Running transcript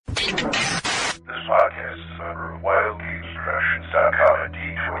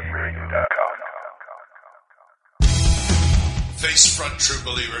Face front, true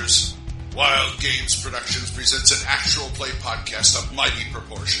believers. Wild Games Productions presents an actual play podcast of mighty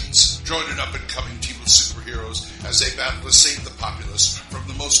proportions. Join an up-and-coming team of superheroes as they battle to save the populace from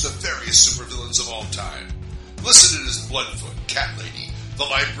the most nefarious supervillains of all time. Listen in as Bloodfoot, Cat Lady, the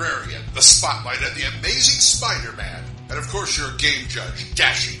Librarian, the Spotlight, and the Amazing Spider-Man. And of course your game judge,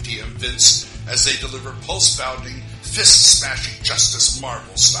 dashing DM Vince, as they deliver pulse-bounding, fist-smashing justice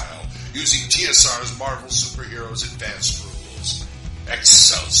Marvel style, using TSR's Marvel Superheroes Advanced Rules.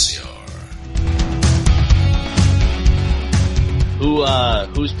 Excelsior.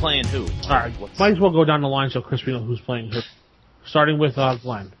 Who's playing who? Alright, might as well go down the line so Chris knows who's playing who. Starting with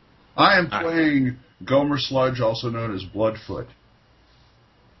Glenn. I am playing Gomer Sludge, also known as Bloodfoot.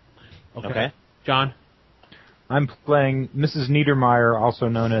 Okay. John? I'm playing Mrs. Niedermeyer, also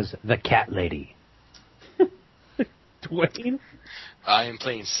known as the Cat Lady. Dwayne? I am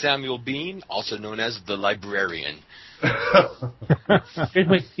playing Samuel Bean, also known as the Librarian. Here's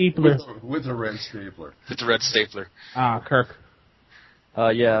my stapler. With a red stapler. With the red stapler. Kirk.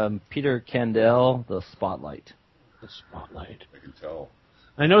 Peter Candell, the Spotlight. The Spotlight. I can tell.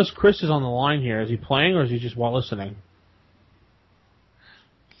 I notice Chris is on the line here. Is he playing or is he just while listening?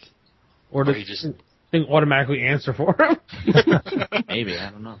 Or does this thing automatically answer for him? Maybe, I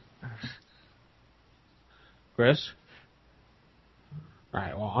don't know. Chris?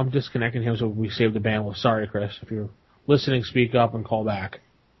 Alright, well, I'm disconnecting him so we save the bandwidth. Sorry, Chris. If you're listening, speak up and call back.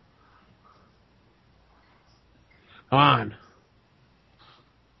 Come on.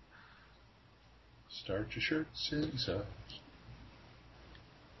 Start your shirt, sing so.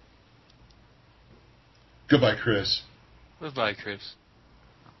 Goodbye, Chris. Goodbye, Chris.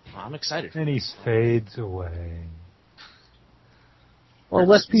 I'm excited. And he fades away. Well,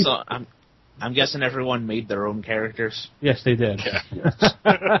 less people. So I'm guessing everyone made their own characters. Yes, they did. Yes.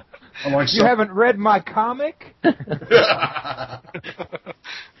 You haven't read my comic? The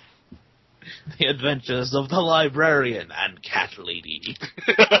Adventures of the Librarian and Cat Lady.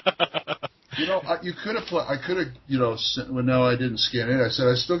 You could have put. I could have. Well, no, I didn't scan it. I said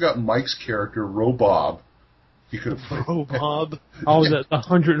I still got Mike's character, Robob. You could have played Robob. Oh, the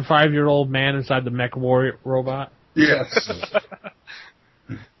 105-year-old man inside the mech warrior robot. Yes.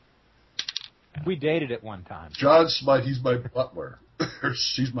 We dated at one time. He's my butler.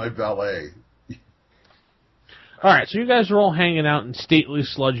 She's my valet. Alright, so you guys are all hanging out in stately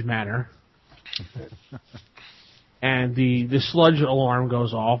Sludge Manor. And the sludge alarm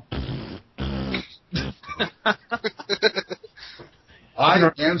goes off.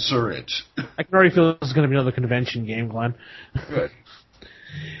 I answer it. I can already feel this is going to be another convention game, Glenn. Good.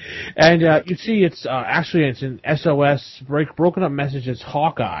 And you see it's an SOS broken up message. It's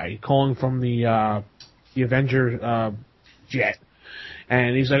Hawkeye calling from the Avenger jet.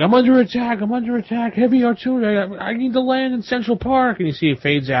 And he's like, I'm under attack, heavy artillery, I need to land in Central Park. And you see it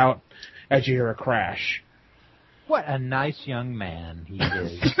fades out as you hear a crash. What a nice young man he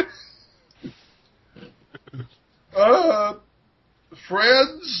is.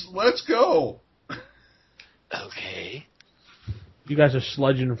 Friends, let's go. Okay. You guys are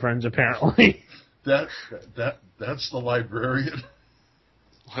sludging friends, apparently. That's the Librarian.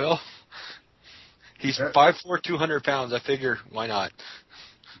 Well, he's 5'4", 200 pounds. I figure, why not?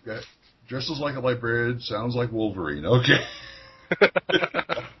 Okay. Dresses like a librarian, sounds like Wolverine. Okay.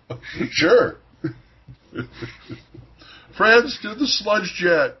 Sure. Friends, do the sludge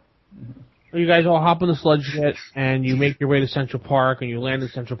jet. You guys all hop on the sludge jet, and you make your way to Central Park, and you land in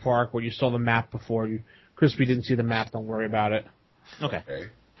Central Park where you saw the map before. Crispy didn't see the map, don't worry about it. Okay.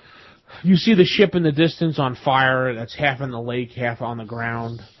 You see the ship in the distance on fire. That's half in the lake, half on the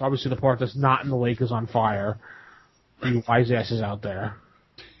ground. Obviously, the part that's not in the lake is on fire. You wise asses out there.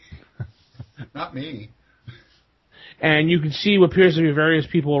 Not me. And you can see what appears to be various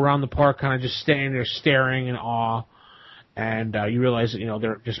people around the park kind of just standing there staring in awe. And you realize that,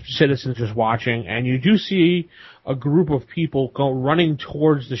 they're just citizens just watching. And you do see a group of people go running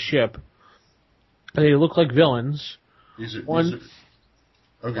towards the ship. They look like villains.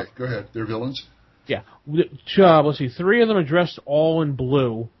 Okay, go ahead. They're villains? Yeah. Let's see. 3 of them are dressed all in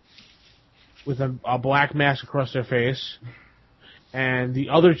blue with a black mask across their face. And the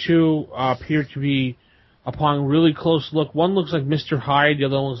other 2 appear to be, upon really close look, one looks like Mr. Hyde, the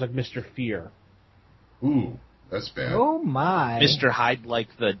other one looks like Mr. Fear. Ooh, that's bad. Oh, my. Mr. Hyde, like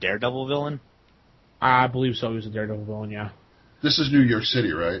the Daredevil villain? I believe so. He was a Daredevil villain, yeah. This is New York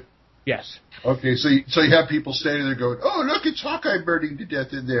City, right? Yes. Okay, so you have people standing there going, oh, look, it's Hawkeye burning to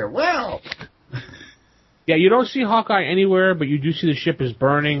death in there. Wow. Yeah, you don't see Hawkeye anywhere, but you do see the ship is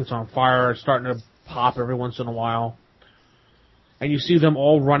burning. It's on fire. It's starting to pop every once in a while. And you see them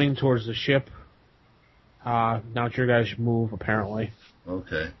all running towards the ship. Now it's your guys' move, apparently.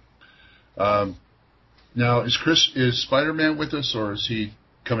 Okay. Now, is Spider-Man with us, or is he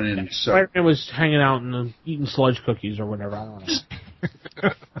coming in? Spider-Man was hanging out and eating sludge cookies or whatever. I don't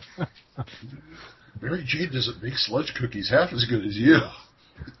know. Mary Jane doesn't make sludge cookies half as good as you.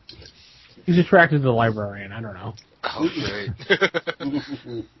 He's attracted to the librarian. I don't know. Oh, great.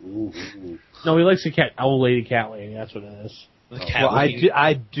 No, he likes the old lady, cat lady. That's what it is. Well,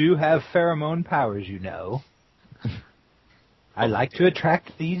 I do have pheromone powers, you know. I like to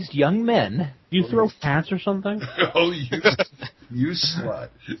attract these young men. Do you throw cats or something? Oh, you slut.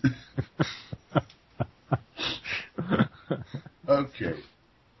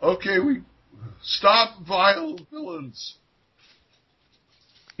 Okay, we stop vile villains.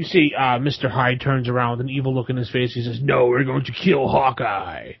 You see, Mr. Hyde turns around with an evil look in his face. He says, "No, we're going to kill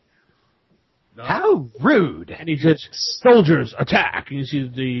Hawkeye." No. How rude! And he says, "Soldiers, attack!" And you see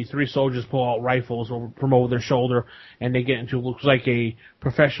the 3 soldiers pull out rifles from over their shoulder, and they get into what looks like a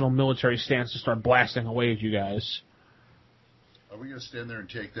professional military stance to start blasting away at you guys. Are we going to stand there and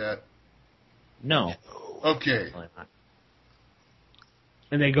take that? No. Okay.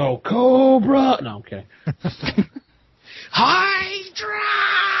 And they go, "Cobra!" No, okay. Hydra!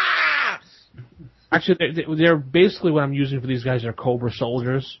 Actually, they're basically what I'm using for these guys are Cobra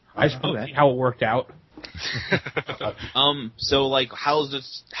soldiers. I just want to see how it worked out. So like, how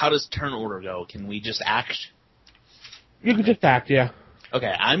does turn order go? Can we just act? You can just act, yeah.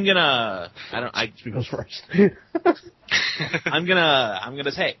 Okay, I'm gonna. He goes first. I'm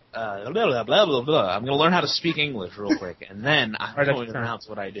gonna say blah blah blah blah blah. I'm gonna learn how to speak English real quick, and then I'm going to announce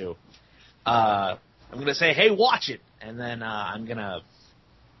what I do. I'm gonna say, "Hey, watch it," and then I'm gonna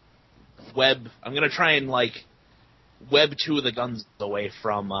try and like web 2 of the guns away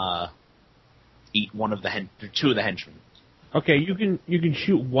from two of the henchmen. Okay, you can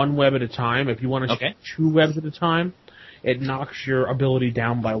shoot 1 web at a time. If you want to shoot 2 webs at a time, it knocks your ability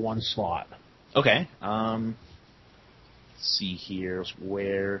down by 1 slot. Okay. Let's see here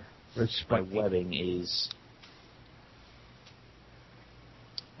where my webbing is.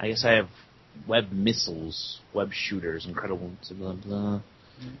 I guess I have web missiles, web shooters, incredible, blah blah.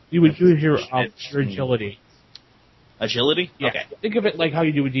 You would use your agility. Agility? Yeah. Okay. Think of it like how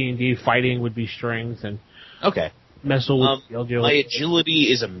you do with D&D. Fighting would be strength, and okay. missile would be agility. My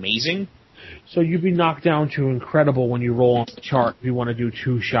agility is amazing. So you'd be knocked down to incredible when you roll on the chart if you want to do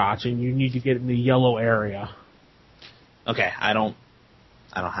 2 shots, and you need to get in the yellow area. Okay, I don't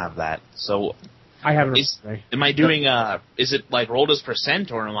have that. So I have it. Am I doing is it like rolled as percent,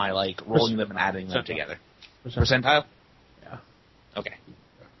 or am I like rolling them and adding them together? Percentile? Yeah. Okay.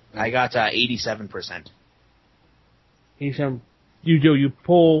 I got 87%. 87. You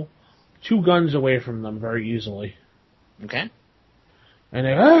pull 2 guns away from them very easily. Okay. And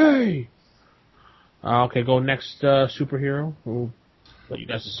they, hey! Okay, go next superhero. We'll let you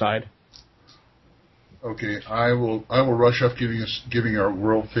guys decide. Okay, I will rush up giving our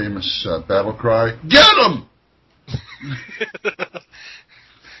world famous battle cry. Get him!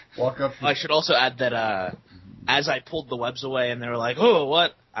 Walk up. I should also add that as I pulled the webs away and they were like, "Oh,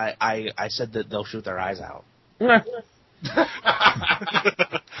 what?" I said that they'll shoot their eyes out. It's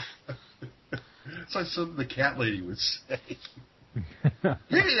like something the cat lady would say. Give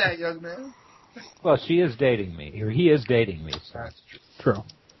me that, young man. Well, she is dating me, or he is dating me. So. That's True.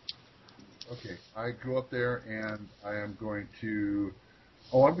 Okay, I go up there and I am going to...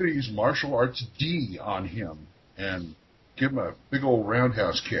 I'm going to use martial arts D on him and give him a big old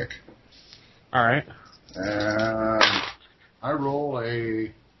roundhouse kick. All right. And I roll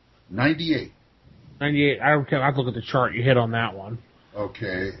a 98. 98. I don't care. I have to look at the chart. You hit on that one.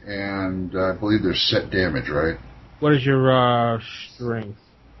 Okay, and I believe there's set damage, right? What is your strength?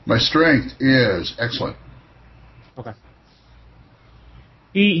 My strength is excellent. Okay.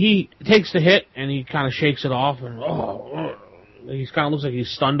 He takes the hit and he kind of shakes it off and he kind of looks like he's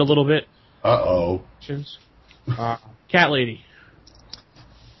stunned a little bit. Uh-oh. Cat lady.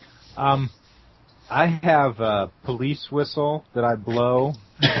 I have a police whistle that I blow,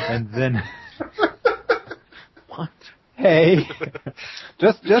 and then. What? Hey,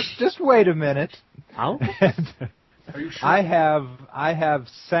 just wait a minute. How? Are you sure? I have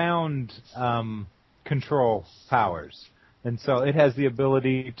sound control powers. And so it has the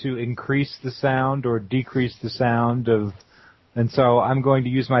ability to increase the sound or decrease the sound of, and so I'm going to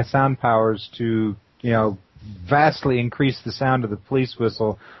use my sound powers to, vastly increase the sound of the police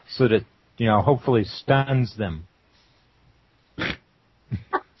whistle so that, hopefully stuns them. Can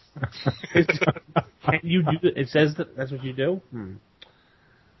you do it? It says that's what you do?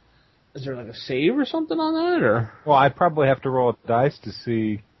 Is there like a save or something on that, or? Well, I probably have to roll a dice to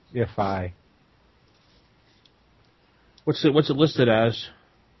see if I What's it listed as?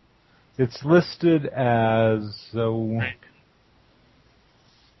 It's listed as Rank.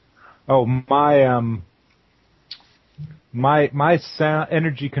 my sound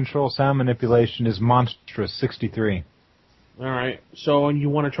energy control sound manipulation is monstrous 63. All right. So, and you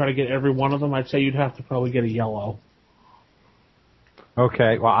want to try to get every one of them? I'd say you'd have to probably get a yellow.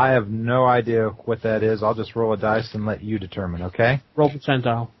 Okay. Well, I have no idea what that is. I'll just roll a dice and let you determine. Okay. Roll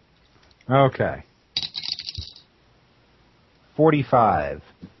percentile. Okay. 45.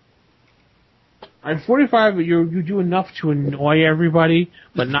 All right, 45. You do enough to annoy everybody,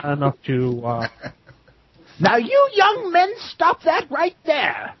 but not enough to. Now, you young men, stop that right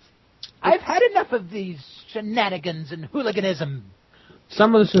there. I've had enough of these shenanigans and hooliganism.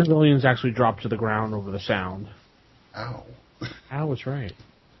 Some of the civilians actually drop to the ground over the sound. Ow. Al was right.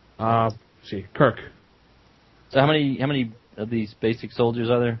 Let's see, Kirk. So how many of these basic soldiers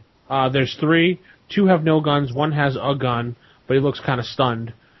are there? There's 3. 2 have no guns. 1 has a gun, but he looks kind of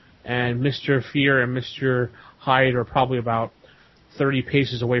stunned. And Mr. Fear and Mr. Hyde are probably about 30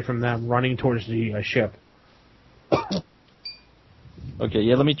 paces away from them, running towards the ship. Okay,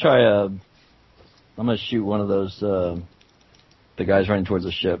 yeah, let me try I'm going to shoot one of those, the guys running towards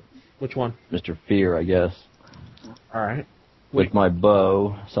the ship. Which one? Mr. Fear, I guess. All right. With my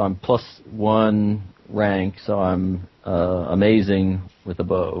bow. So I'm +1 rank, so I'm amazing with a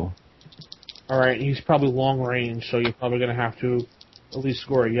bow. All right, he's probably long range, so you're probably going to have to at least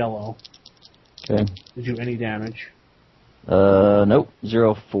score a yellow. Okay. To do any damage. Nope,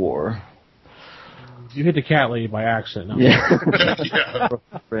 0-4. You hit the cat lady by accident. No? Yeah.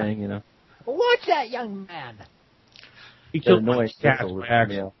 Ring, you know. Watch that young man. He killed annoying my cat circle by with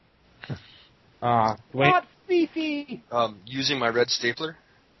accident. Wait. Not Fifi. Using my red stapler,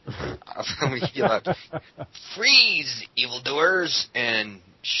 we yell out, "Freeze, evildoers!" and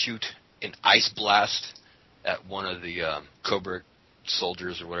shoot an ice blast at one of the Cobra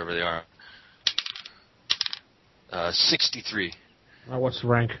soldiers or whatever they are. 63. What's the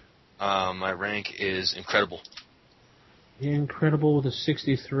rank? My rank is incredible. Incredible with a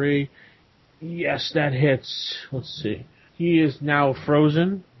 63. Yes, that hits. Let's see. He is now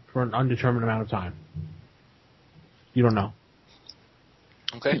frozen for an undetermined amount of time. You don't know.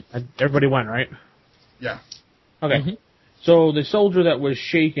 Okay. Everybody went, right? Yeah. Okay. Mm-hmm. So the soldier that was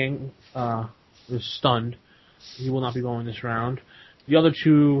shaking was stunned. He will not be going this round. The other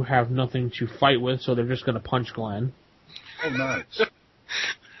 2 have nothing to fight with, so they're just going to punch Glenn. Oh, nice.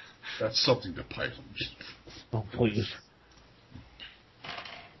 That's something to pipe him. Oh, please.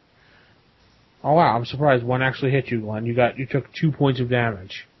 Oh, wow, I'm surprised 1 actually hit you, Glenn. You took 2 points of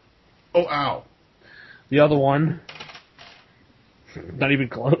damage. Oh, ow. The other one, not even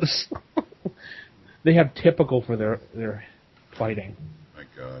close. They have typical for their fighting. My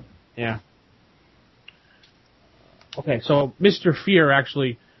God. Yeah. Okay, so Mr. Fear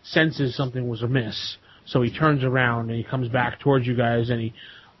actually senses something was amiss, so he turns around and he comes back towards you guys and he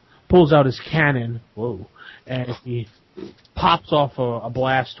pulls out his cannon. Whoa! And he pops off a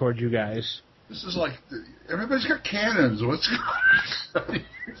blast towards you guys. This is like everybody's got cannons. What's going on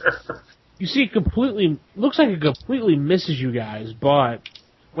here? You see, looks like it completely misses you guys, but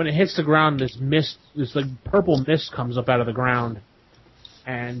when it hits the ground, this like purple mist comes up out of the ground,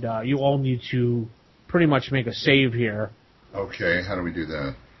 and you all need to pretty much make a save here. Okay, how do we do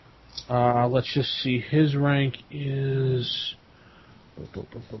that? Let's just see. His rank is...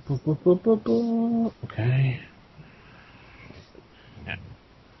 Okay.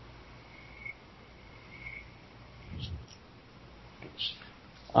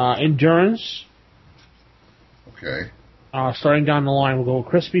 Endurance. Okay. Starting down the line, we'll go with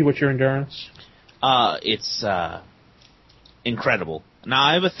Crispy. What's your endurance? It's incredible. Now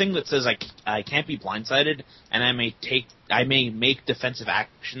I have a thing that says I can't be blindsided, and I may make defensive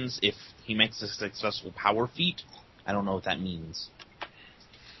actions if he makes a successful power feat. I don't know what that means,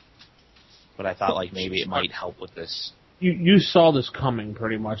 but I thought maybe it might help with this. You saw this coming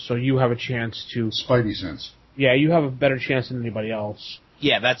pretty much, so you have a chance to... Spidey sense. Yeah, you have a better chance than anybody else.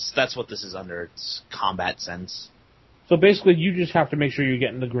 Yeah, that's what this is under. It's combat sense. So basically, you just have to make sure you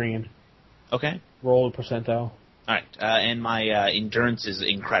get in the green. Okay. Roll a percentile. Alright, and my endurance is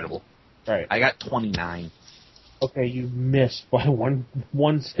incredible. Right. I got 29. Okay, you missed by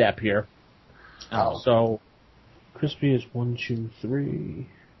one step here. Oh. So, Crispy is 1, 2, 3.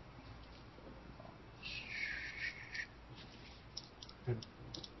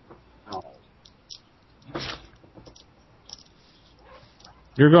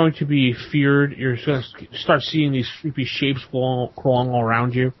 You're going to be feared. You're going to start seeing these creepy shapes crawling all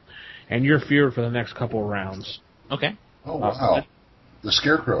around you, and you're feared for the next couple of rounds. Okay. Oh, wow. The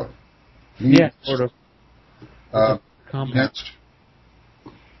Scarecrow. Yeah, sort of. combat. Next.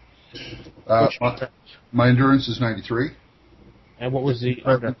 My endurance is 93. And what was the...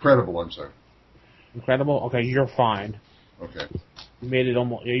 Incredible, I'm sorry. Incredible? Okay, you're fine. Okay. You made it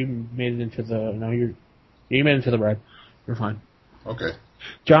almost... Yeah, you made it into the... No, you made it into the red. You're fine. Okay.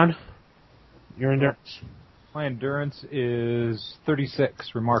 John, your endurance? My endurance is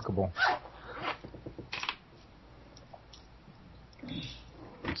 36. Remarkable.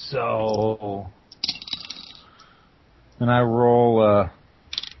 So... And I roll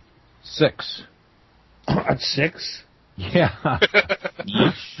 6. At 6? Yeah.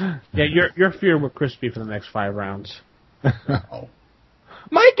 Yeah, you're feared with Crispy for the next 5 rounds. Oh.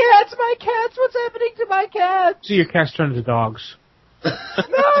 My cats! My cats! What's happening to my cats? See, your cats turn into dogs.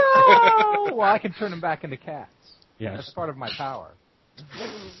 No! Well, I can turn them back into cats. Yes. That's part of my power.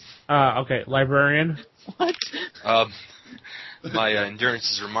 Okay, librarian. What? My endurance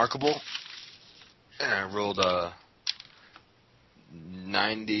is remarkable. And I rolled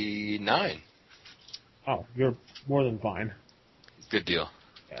 99. Oh, you're more than fine. Good deal.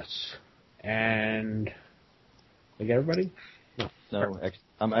 Yes. And... Like everybody? No,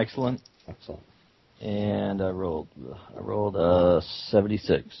 I'm excellent. Excellent. And I rolled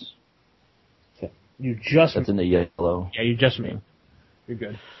 76. Okay. You just... That's in the yellow. Yeah, you just made. You're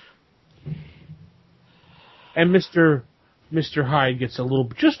good. And Mr. Hyde gets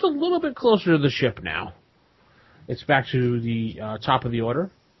just a little bit closer to the ship now. It's back to the top of the order,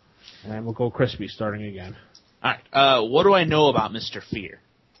 and we'll go Crispy starting again. All right. What do I know about Mr. Fear?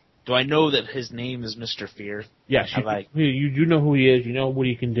 Do I know that his name is Mr. Fear? Yes, you do know who he is. You know what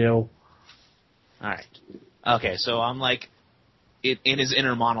he can do. All right. Okay, so I'm like, in his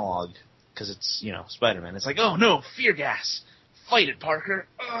inner monologue, because it's, Spider-Man. It's like, oh no, fear gas. Fight it, Parker.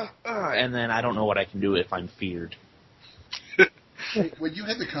 And then I don't know what I can do if I'm feared. When you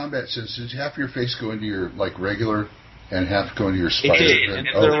had the combat sense, did half your face go into your, regular and half go into your It spider? did, and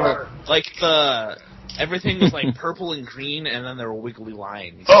there were, everything was, purple and green, and then there were wiggly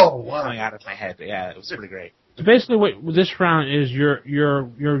lines coming out of my head. Yeah, it was pretty great. So basically, what this round is,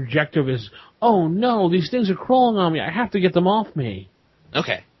 your objective is, oh no, these things are crawling on me. I have to get them off me.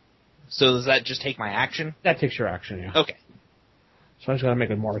 Okay. So does that just take my action? That takes your action, yeah. Okay. So I just got to make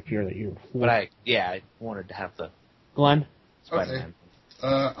a mark here that you... But I wanted to have the... Glenn? Spider-Man.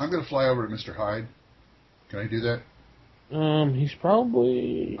 Okay. I'm going to fly over to Mr. Hyde. Can I do that? He's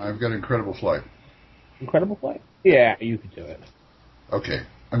probably... I've got incredible flight. Incredible flight? Yeah, you could do it. Okay.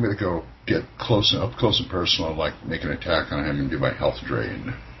 I'm going to go get up close and personal, make an attack on him and do my health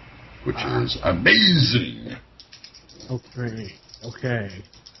drain, which is amazing. Okay.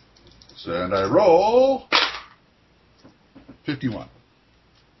 So, and I roll 51.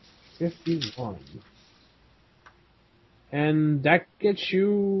 51. And that gets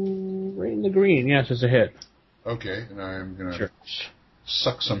you right in the green. Yes, it's a hit. Okay, and I'm going to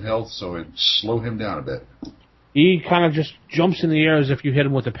suck some health so it slow him down a bit. He kind of just jumps in the air as if you hit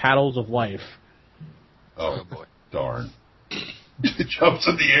him with the paddles of life. Oh boy. Darn. Jumps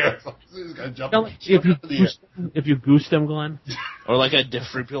in the air. This guy jumping If you goose them, Glenn. Or like a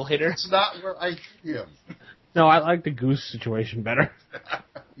defibrillator. It's not where I hit him. No, I like the goose situation better.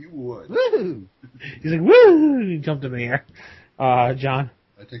 You would. Woo! He's like, woo! He jumped in the air. John?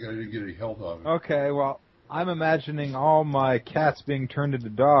 I think I didn't get any health on it. Okay, well, I'm imagining all my cats being turned into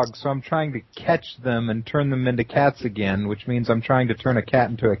dogs, so I'm trying to catch them and turn them into cats again, which means I'm trying to turn a cat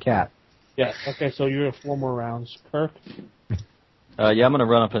into a cat. Yeah, okay, so you have 4 more rounds. Kirk? I'm going to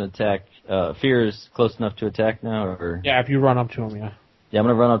run up and attack. Fear is close enough to attack now? Or? Yeah, if you run up to him, yeah. Yeah, I'm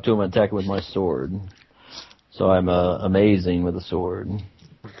going to run up to him and attack him with my sword. So I'm amazing with a sword.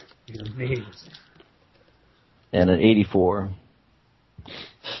 You're amazing. And an 84.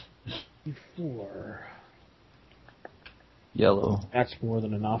 84. Yellow. That's more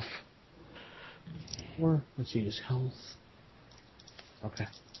than enough. Let's see his health. Okay.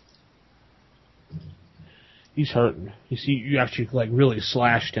 He's hurting. You see, you actually really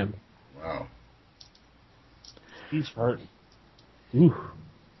slashed him. Wow. He's hurting. Ooh.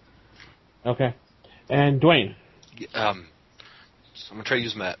 Okay. And Dwayne. So I'm going to try to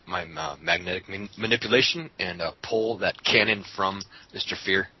use my magnetic manipulation and pull that cannon from Mr.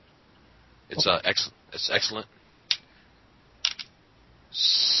 Fear. It's it's excellent.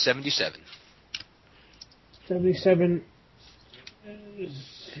 77. 77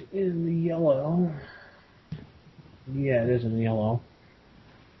 is in the yellow. Yeah, it is in the yellow.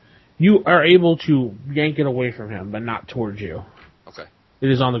 You are able to yank it away from him, but not towards you. Okay. It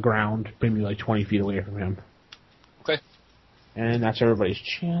is on the ground, maybe 20 feet away from him. Okay. And that's everybody's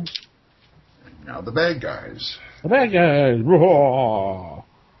chance. Now the bad guys. The bad guys! Roar!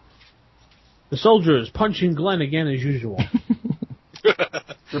 The soldiers punching Glenn again as usual.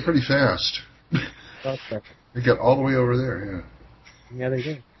 They're pretty fast. Okay. They got all the way over there, yeah. Yeah, they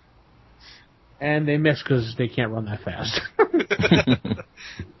did. And they miss because they can't run that fast. I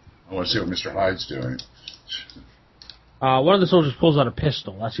want to see what Mr. Hyde's doing. One of the soldiers pulls out a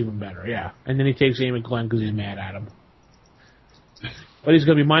pistol. That's even better, yeah. And then he takes aim at Glenn because he's mad at him. But he's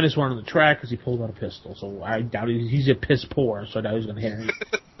going to be -1 on the track because he pulled out a pistol. So I doubt he's a piss poor, so I doubt he's going to hit him.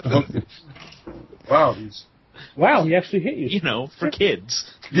 Wow. Wow, he actually hit you. You know, for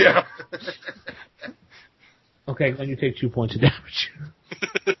kids. Yeah. Okay, Glenn, you take 2 points of damage.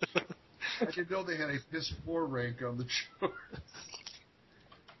 I didn't know they had a piss poor rank on the chart.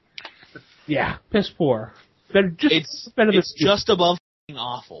 Yeah, piss poor. It's just above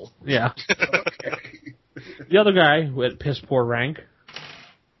awful. Yeah. Okay. The other guy with piss poor rank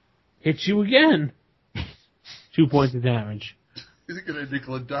hits you again. 2 points of damage. He's going to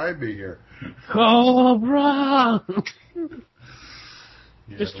nickel and dime me here. Cobra!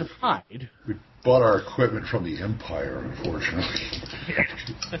 Yeah, Mr. Hyde. We bought our equipment from the Empire, unfortunately.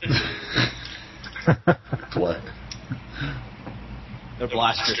 What? Their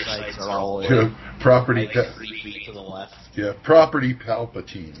blaster sights are all Property. 3 feet to the left. Yeah, property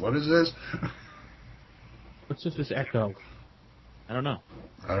Palpatine. What is this? What's this echo? I don't know.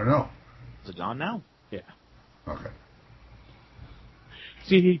 I don't know. Is it gone now? Yeah. Okay.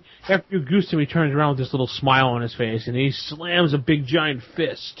 See, after you goose him, he turns around with this little smile on his face, and he slams a big giant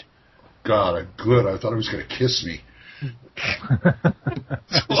fist. God, good. I thought he was going to kiss me.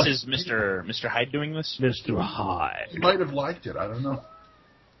 This is Mr. Hyde doing this? Mr. Hyde. He might have liked it. I don't know.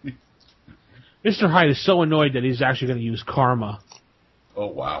 Mr. Hyde is so annoyed that he's actually going to use karma. Oh,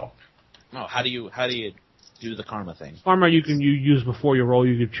 wow. No, how do you do the karma thing? Karma you use before you roll.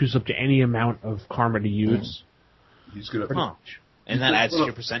 You can choose up to any amount of karma to use. He's going to... Huh. And that adds to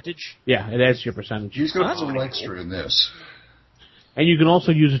your percentage? Yeah, it adds to your percentage. He's going to put a little extra in this. And you can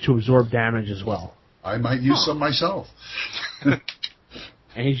also use it to absorb damage as well. I might use some myself. And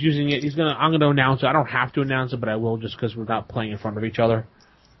he's using it. I'm going to announce it. I don't have to announce it, but I will just because we're not playing in front of each other.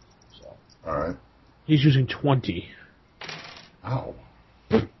 So. All right. He's using 20. Ow.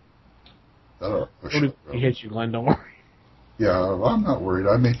 That'll push it. He hits you, Glenn. Don't worry. Yeah, well, I'm not worried.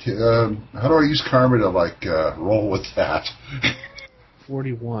 How do I use karma to roll with that?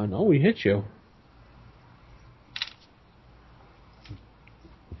 41. Oh, he hit you.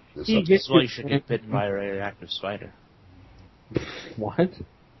 That's why you should get bitten by a radioactive spider. What?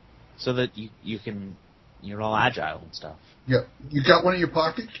 So that you're all agile and stuff. Yeah, you got one in your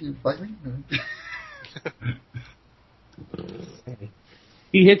pocket? Can you bite me?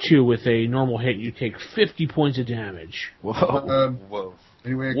 He hits you with a normal hit. You take 50 points of damage. Whoa. Whoa.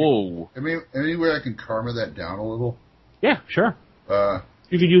 Any way I can karma that down a little? Yeah, sure.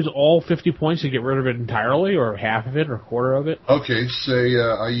 You could use all 50 points to get rid of it entirely, or half of it, or a quarter of it. Okay, say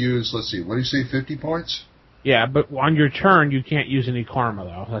I use, let's see, what do you say, 50 points? Yeah, but on your turn, you can't use any karma,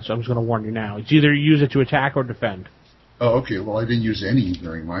 though. I'm just going to warn you now. It's either use it to attack or defend. Oh, okay. Well, I didn't use any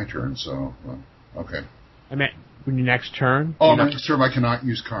during my turn, so, okay. I meant when your next turn. Oh, my next turn I cannot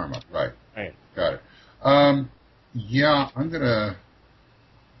use karma. Right. Right. Got it. Yeah, I'm gonna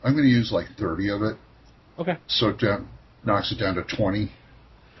use like 30 of it. Okay. So it knocks it down to 20.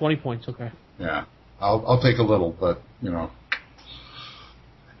 20 points, okay. Yeah. I'll take a little, but,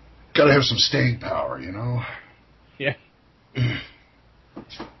 gotta have some staying power, Yeah.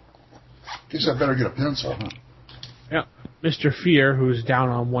 Guess I better get a pencil, huh? Yeah. Mr. Fear, who's down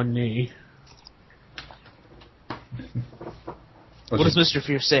on one knee. What does Mr.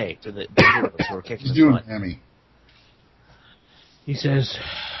 Fear say to the heroes who are kicking his butt? Emmy. He says,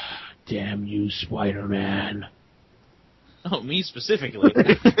 "Damn you, Spider-Man." Oh, me specifically.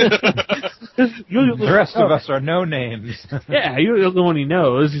 The rest of us are no names. Yeah, you're the one he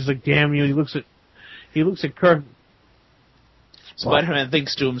knows. He's like, "Damn you!" He looks at Kirk. Spider-Man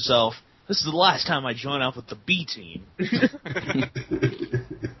thinks to himself, "This is the last time I join up with the B team."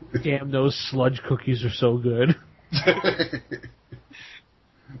 Damn, those sludge cookies are so good.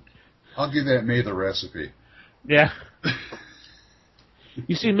 I'll give Aunt May the recipe. Yeah.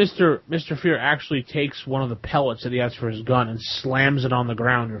 You see, Mr. Fear actually takes one of the pellets that he has for his gun and slams it on the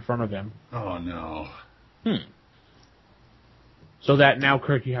ground in front of him. Oh, no. So that now,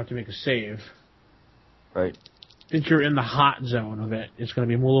 Kirk, you have to make a save. Right. Since you're in the hot zone of it, it's going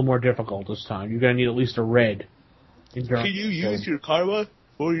to be a little more difficult this time. You're going to need at least a red. Can you use your karma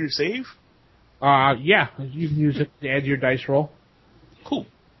for your save? Yeah. You can use it to add to your dice roll. Cool.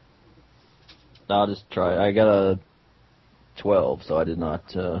 I'll just try. I got a 12, so I did not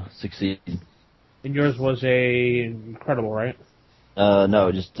succeed. And yours was a incredible, right?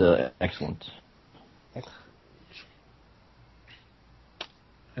 No, just excellent.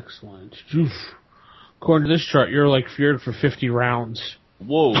 Excellent. Oof. According to this chart, you're like feared for 50 rounds.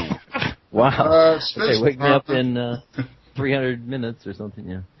 Whoa. Wow. Space Okay, wake me up Department. in 300 minutes or something,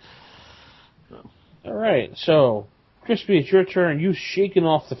 yeah. All right, so, Crispy, it's your turn. You shaking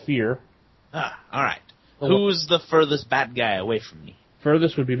off the fear. All right. Who's the furthest bad guy away from me?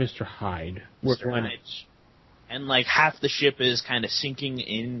 Furthest would be Mr. Hyde. Mr. Hyde. And like half the ship is kind of sinking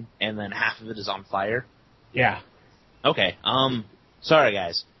in, and then half of it is on fire. Yeah. Okay. Sorry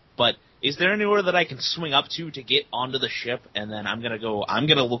guys, but is there anywhere that I can swing up to get onto the ship, and then I'm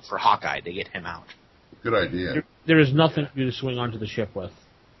gonna look for Hawkeye to get him out. Good idea. There is nothing for you to swing onto the ship with.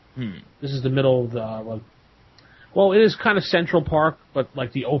 This is the middle of the. Well, it is kind of Central Park, but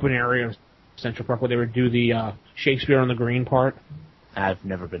like the open area of Central Park where they would do the Shakespeare on the Green part. I've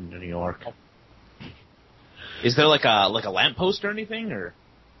never been to New York. Is there like a lamppost or anything, or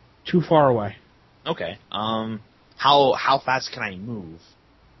too far away? Okay. How fast can I move?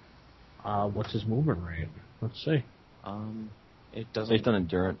 What's his movement rate? Let's see. It doesn't. Based on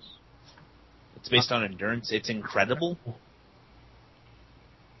endurance. It's based on endurance. It's incredible.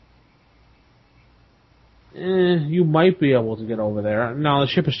 You might be able to get over there. No, the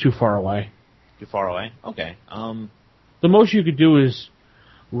ship is too far away. Too far away? Okay. The most you could do is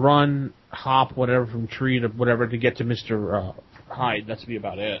run, hop, whatever, from tree to whatever to get to Mr. Hyde. That's be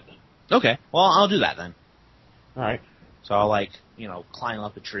about it. Okay. Well, I'll do that then. All right. So I'll climb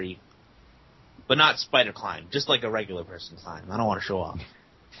up a tree. But not spider climb, just like a regular person climb. I don't want to show off.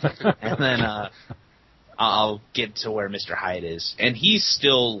 And then I'll get to where Mr. Hyde is. And he's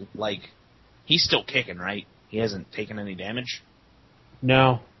still kicking, right? He hasn't taken any damage?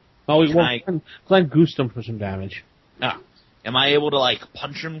 No. Oh, Glenn goosed him for some damage. Am I able to,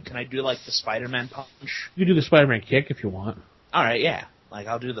 punch him? Can I do, the Spider-Man punch? You can do the Spider-Man kick if you want. All right, yeah.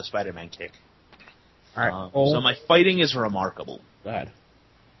 I'll do the Spider-Man kick. All right. So my fighting is remarkable. Go ahead.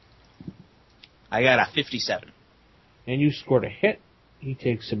 I got a 57. And you scored a hit. He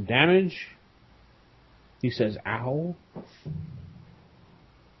takes some damage. He says, ow.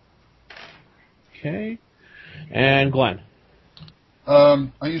 Okay. And Glenn.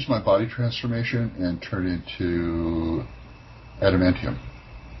 I use my body transformation and turn into adamantium.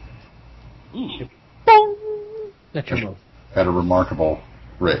 Ooh. Boom! That's your move. At a remarkable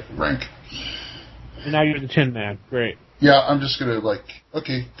rank. And now you're the Tin Man. Great. Yeah, I'm just gonna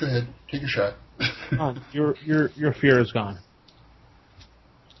okay, go ahead, take a shot. Your fear is gone.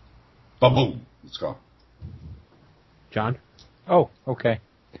 Ba-boom! It's gone. John? Oh, okay.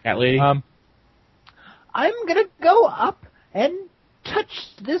 Cat lady? I'm gonna go up and touch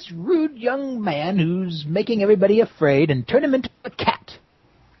this rude young man who's making everybody afraid and turn him into a cat.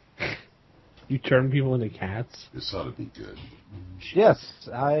 You turn people into cats? This ought to be good. Yes,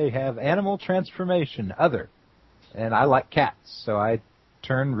 I have animal transformation, other. And I like cats, so I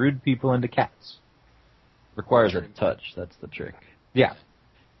turn rude people into cats. Requires a touch, that's the trick. Yeah.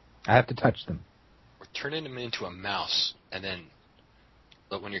 I have to touch them. Or turning him into a mouse, and then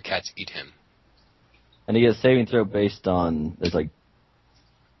let one of your cats eat him. And he gets a saving throw based on, there's I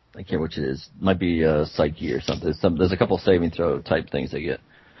can't remember which it is. Might be Psyche or something. There's a couple saving throw type things they get.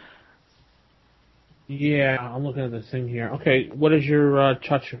 Yeah, I'm looking at the thing here. Okay, what is your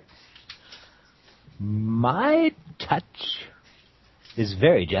touch? My touch is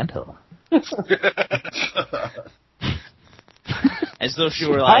very gentle. As though she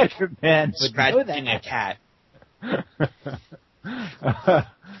were Spider-Man scratching a cat.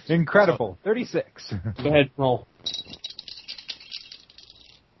 Incredible. 36. Go ahead, roll.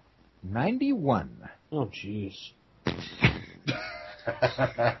 91. Oh, jeez.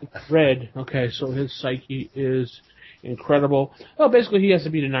 Red. Okay, so his psyche is incredible. Oh, basically he has to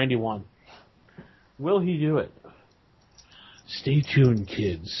beat a 91. Will he do it? Stay tuned,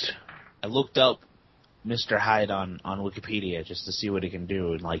 kids. I looked up Mr. Hyde on Wikipedia just to see what he can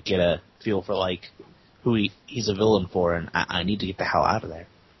do and get a feel for who he's a villain for, and I need to get the hell out of there.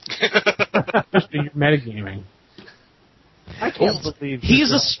 Just you're metagaming. I can't believe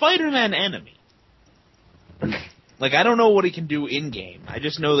he's a Spider-Man enemy. I don't know what he can do in game. I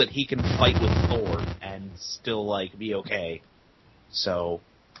just know that he can fight with Thor and still be okay. So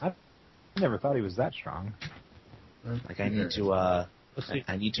I never thought he was that strong. I need to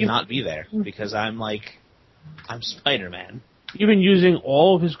I need to not be there because I'm Spider-Man. Even using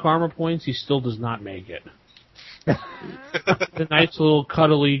all of his karma points, he still does not make it. The nice little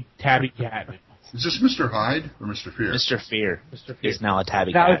cuddly tabby cat. Is this Mr. Hyde or Mr. Fear? Mr. Fear. Mr. Fear is now a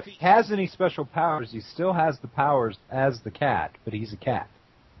tabby now, cat. If he has any special powers, he still has the powers as the cat, but he's a cat.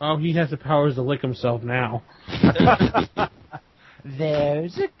 Oh, he has the powers to lick himself now.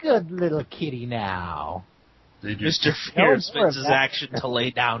 There's a good little kitty now. They do. Mr. Fear spends his action to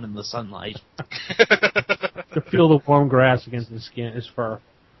lay down in the sunlight. To feel the warm grass against his skin, his fur.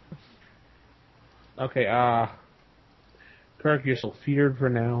 Okay, Kirk, you're still feared for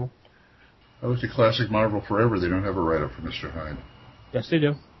now. I looked at Classic Marvel Forever. They don't have a write-up for Mr. Hyde. Yes, they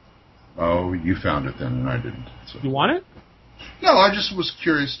do. Oh, you found it then, and I didn't. So. You want it? No, I just was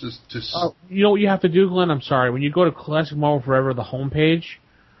curious to You know what you have to do, Glenn? I'm sorry. When you go to Classic Marvel Forever, the homepage,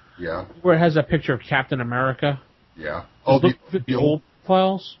 yeah. where it has that picture of Captain America. Yeah. Oh, Look at the old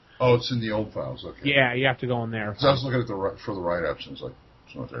files. Oh, it's in the old files. Okay. Yeah, you have to go in there. 'Cause I was looking at for the write-ups, and it's like,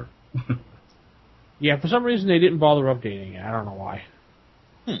 it's not there. Yeah, for some reason they didn't bother updating it. I don't know why.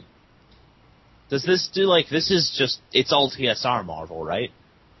 Does this do this is just, it's all TSR Marvel, right?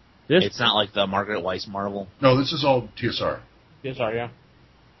 It's not like the Margaret Weiss Marvel. No, this is all TSR. TSR, yeah.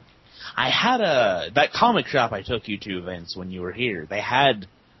 I had that comic shop I took you to, Vince, when you were here. They had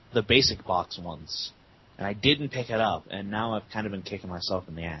the basic box once, and I didn't pick it up, and now I've kind of been kicking myself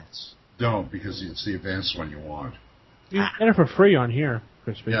in the ass. Don't, because it's the advanced one you want. You can get it for free on here,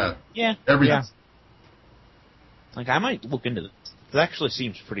 Crispy. Yeah. Yeah. Everything. Yeah. I might look into this. It actually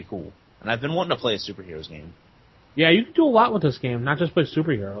seems pretty cool. And I've been wanting to play a superheroes game. Yeah, you can do a lot with this game, not just play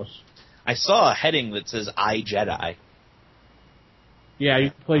superheroes. I saw a heading that says I, Jedi. Yeah,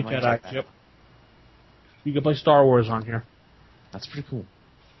 you can play Jedi. Yep. You can play Star Wars on here. That's pretty cool.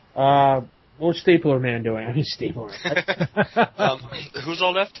 What's Stapler Man doing? I mean, Stapler Man. Who's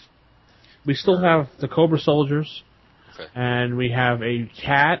all left? We still have the Cobra Soldiers, Okay. and we have a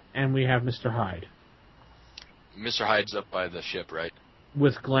cat, and we have Mr. Hyde. Mr. Hyde's up by the ship, right?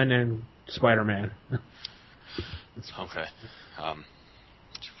 With Glenn and Spider-Man. Okay. I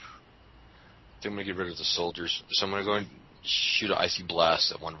think I'm going to get rid of the soldiers. So I'm going to go and shoot an icy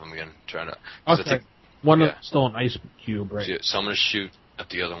blast at one of them again. Trying to. Okay. One of still an ice cube, right? So I'm going to shoot at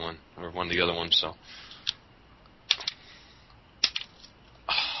the other one, or one of the other ones, so.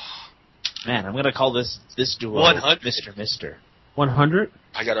 Man, I'm going to call this duo 100. Mr. Mister. 100?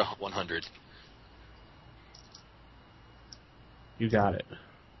 I got a 100. You got it.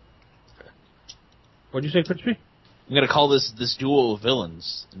 Okay. What'd you say, Crispy? I'm going to call this duo of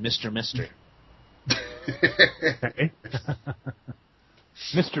villains Mr. Mister. Okay.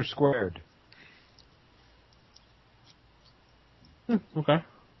 Mr. Squared. Okay.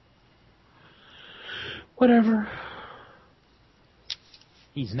 Whatever.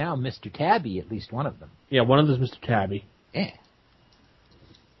 He's now Mr. Tabby, at least one of them. Yeah, one of them is Mr. Tabby. Yeah.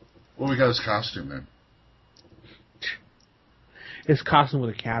 Well, we got his costume then. His costume with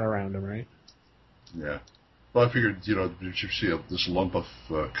a cat around him, right? Yeah. Well, I figured, you should see this lump of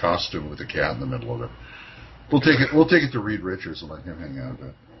costume with a cat in the middle of it. We'll take it to Reed Richards and let him hang out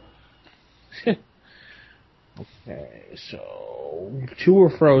a bit. Okay, so 2 are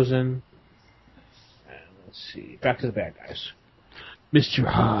frozen. And let's see. Back to the bad guys. Mr.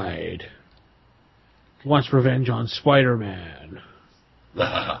 Hyde wants revenge on Spider-Man.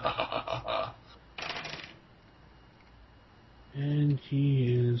 And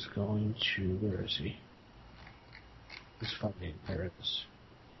he is going to... Where is he? He's fighting. There it is.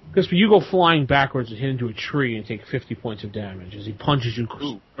 Because you go flying backwards and hit into a tree and take 50 points of damage as he punches you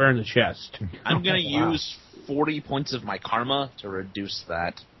square in the chest. I'm going to use 40 points of my karma to reduce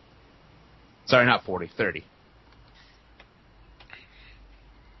that. Sorry, not 40, 30.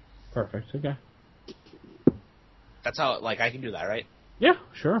 Perfect, okay. That's how, I can do that, right? Yeah,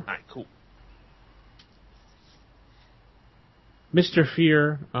 sure. Alright, cool. Mr.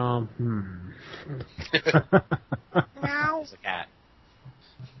 Fear, There's a cat.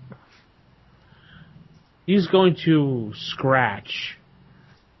 He's going to scratch.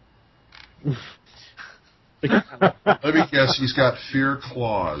 Let me guess, he's got fear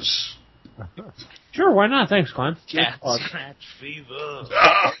claws. Sure, why not? Thanks, Glenn. Cat scratch fever.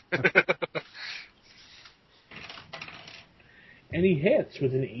 And he hits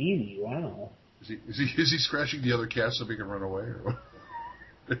with an 80. Wow. Is he scratching the other cat so he can run away? Or what?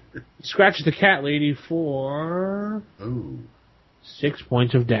 Scratches the cat lady for... Ooh. 6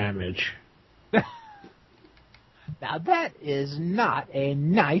 points of damage. Now that is not a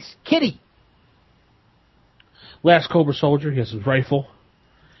nice kitty. Last Cobra Soldier, he has his rifle.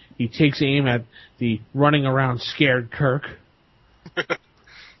 He takes aim at the running around scared Kirk. Let's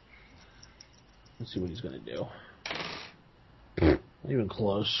see what he's going to do. Not even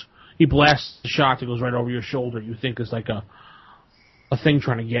close. He blasts the shot that goes right over your shoulder. You think is like a thing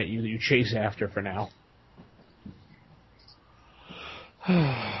trying to get you that you chase after for now.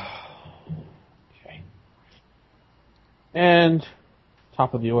 Okay. And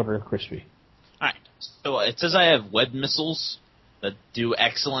top of the order, Crispy. Alright, so it says I have web missiles. that do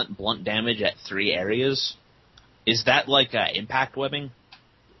excellent blunt damage at 3 areas. Is that like impact webbing?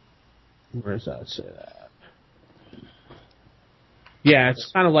 Where does that say that? Yeah,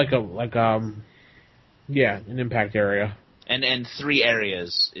 it's kind of like an impact area. And 3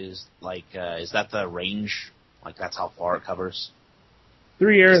 areas is like is that the range? Like that's how far it covers?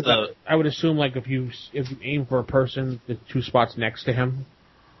 3 areas. I would assume like if you aim for a person, the 2 spots next to him,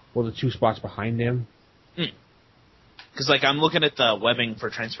 or the 2 spots behind him. Because like I'm looking at the webbing for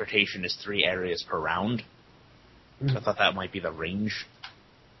transportation is 3 areas per round. So I thought that might be the range.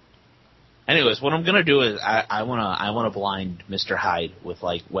 Anyways, what I'm gonna do is I wanna blind Mr. Hyde with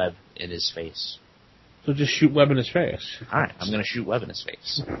like web in his face. So just shoot web in his face. All right, I'm gonna shoot web in his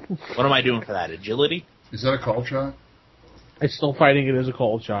face. What am I doing for that? Agility? Is that a call shot? It's still fighting it as a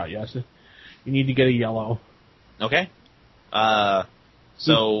cold shot. Yes, you need to get a yellow. Okay.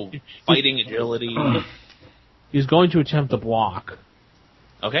 So fighting agility. He's going to attempt to block.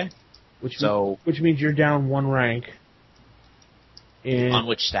 Okay. Which means you're down 1 rank. On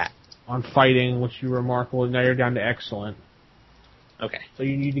which stat? On fighting, which you're remarkable. Now you're down to excellent. Okay. So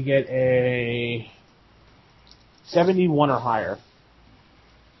you need to get a 71 or higher.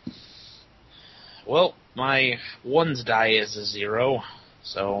 Well, my ones die is a 0,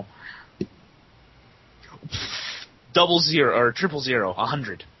 so 00 or 000,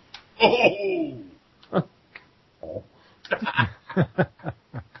 100. Oh!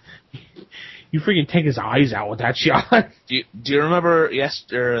 You freaking take his eyes out with that shot. Do you remember a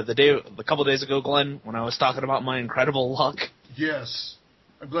couple days ago, Glenn, when I was talking about my incredible luck? Yes.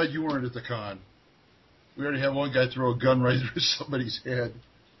 I'm glad you weren't at the con. We already had one guy throw a gun right through somebody's head.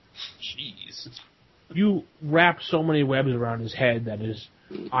 Jeez. You wrap so many webs around his head that his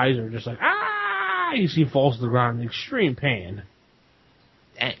eyes are just like, ah! You see he falls to the ground in extreme pain.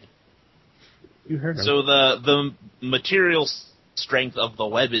 Dang. You heard him. So the material strength of the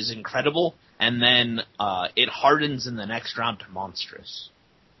web is incredible, and then it hardens in the next round to monstrous.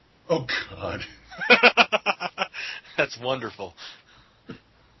 Oh, God. That's wonderful.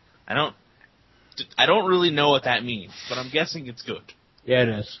 I don't really know what that means, but I'm guessing it's good. Yeah, it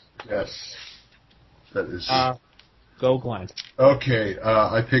is. Yes. That is. Go, Glenn. Okay,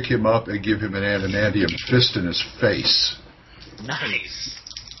 I pick him up and give him an adamantium fist in his face. Nice.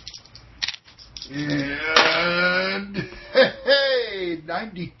 And hey,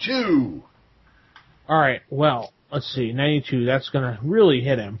 92. All right. Well, let's see. 92. That's gonna really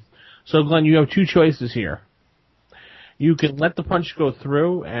hit him. So, Glenn, you have 2 choices here. You can let the punch go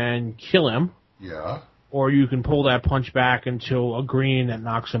through and kill him. Yeah. Or you can pull that punch back into a green that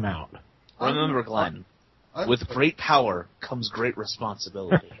knocks him out. Remember, Glenn, with great power comes great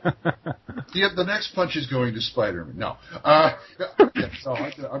responsibility. The next punch is going to Spider-Man. No. I'm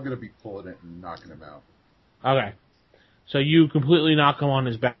going to be pulling it and knocking him out. Okay. So you completely knock him on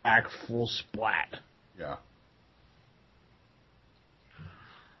his back, full splat. Yeah.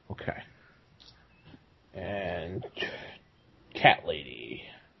 Okay. And Cat Lady.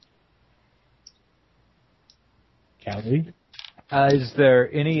 Cat Lady? Is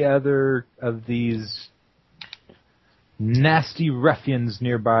there any other of these nasty ruffians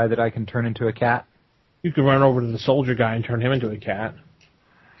nearby that I can turn into a cat? You can run over to the soldier guy and turn him into a cat.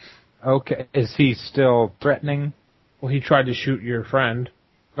 Okay. Is he still threatening? Well, he tried to shoot your friend.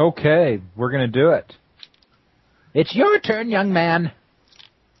 Okay, we're going to do it. It's your turn, young man.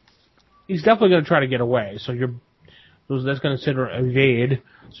 He's definitely going to try to get away, so that's going to consider evade,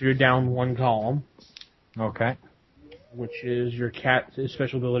 so you're down 1 column. Okay. Which is your cat's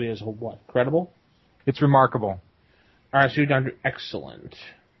special ability is what? Credible? It's remarkable. Alright, so you're down to excellent.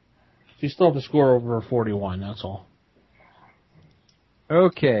 So you still have to score over 41, that's all.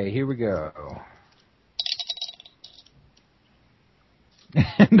 Okay, here we go.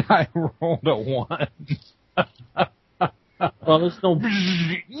 And I rolled a 1. Well, there's no...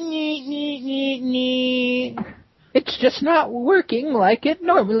 It's just not working like it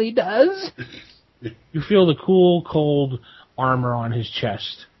normally does. You feel the cool, cold armor on his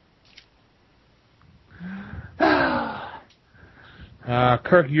chest.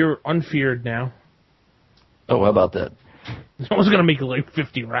 Kirk, you're unfeared now. Oh, how about that? I was going to make it like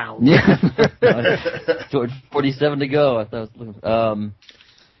 50 rounds. Yeah. George, 47 to go. I thought I was looking.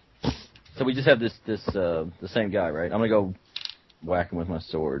 So we just have the same guy, right? I'm going to go whack him with my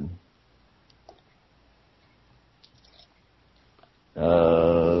sword.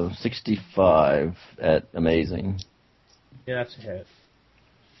 65 at amazing. Yeah, that's a hit.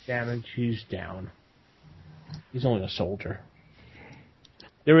 Damage, he's down. He's only a soldier.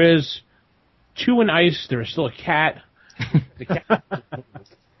 There is 2 in ice. There is still a cat. The cat.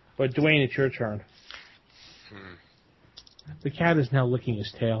 But Dwayne, it's your turn. The cat is now licking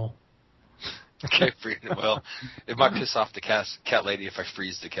his tail. Okay, well, it might piss off the cat lady if I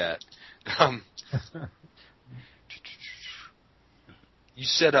freeze the cat. You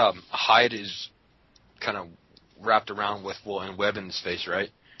said Hyde is kind of wrapped around with and web in his face, right?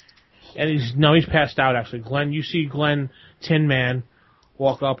 And he's passed out, actually. Glenn, you see Glenn Tin Man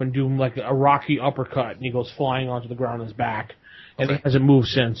walk up and do like a Rocky uppercut, and he goes flying onto the ground on his back. And he hasn't moved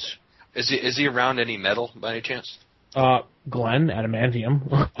since. Is he around any metal by any chance? Glenn, adamantium.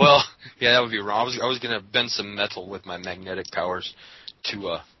 Well, yeah, that would be wrong. I was going to bend some metal with my magnetic powers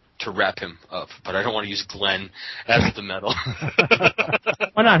to wrap him up, but I don't want to use Glenn as the metal.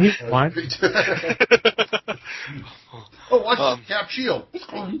 Why not? He's fine. Oh, watch the cap shield.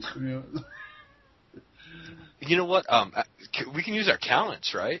 You know what? We can use our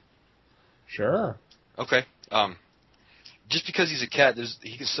talents, right? Sure. Okay. Just because he's a cat,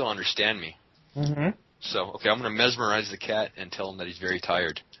 he can still understand me. Mm-hmm. So, okay, I'm going to mesmerize the cat and tell him that he's very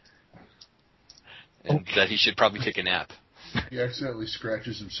tired. And that he should probably take a nap. He accidentally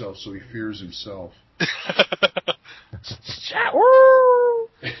scratches himself, so he fears himself.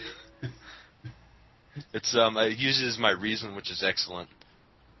 It uses my reason, which is excellent.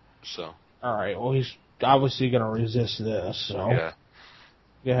 So. All right. Well, he's obviously going to resist this. So. Yeah.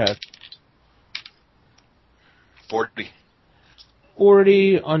 Go ahead.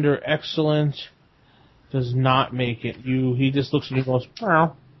 40 under excellent. Does not make it. He just looks at you and goes,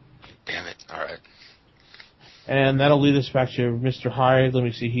 "Well." Damn it! All right. And that'll lead us back to Mr. Hyde. Let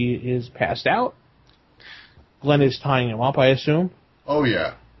me see. He is passed out. Glenn is tying him up, I assume. Oh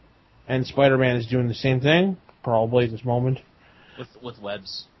yeah. And Spider-Man is doing the same thing, probably at this moment. With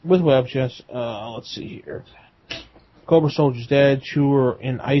webs. With webs, yes. Let's see here. Cobra Soldier's dead. 2 are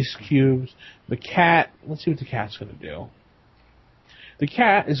in ice cubes. The cat. Let's see what the cat's going to do. The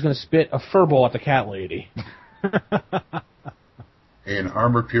cat is going to spit a furball at the cat lady. An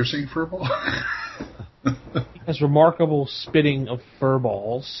armor-piercing furball? He has remarkable spitting of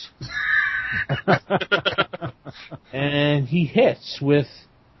furballs. And he hits with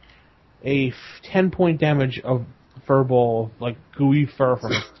a 10-point damage of furball, like gooey fur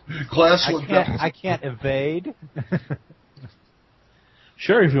from it. Class I can't evade.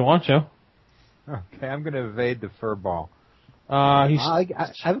 Sure, if you want to. Okay, I'm going to evade the furball.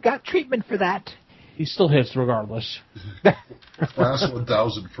 I've got treatment for that. He still hits regardless. Class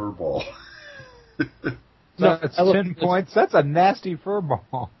 1000 furball. No, it's 10 points. That's a nasty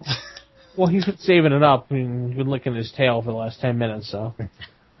furball. Well, he's been saving it up. I mean, he's been licking his tail for the last 10 minutes, so.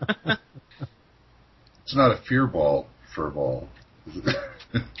 It's not a furball.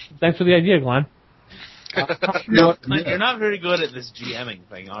 Thanks for the idea, Glenn. Glenn, you're not very good at this GMing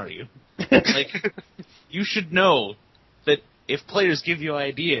thing, are you? Like, you should know that if players give you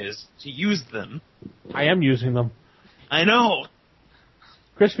ideas, to use them. I am using them. I know.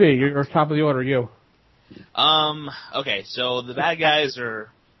 Crispy, you're top of the order, you. Okay, so the bad guys are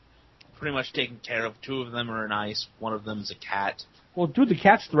pretty much taken care of. 2 of them are in ice. 1 of them's a cat. Well, dude, the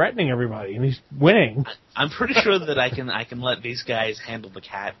cat's threatening everybody, and he's winning. I'm pretty sure that I can let these guys handle the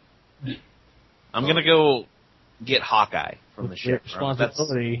cat. I'm gonna go get Hawkeye from the ship.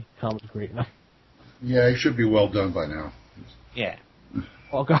 Responsibility comes great enough. Yeah, he should be well done by now. Yeah.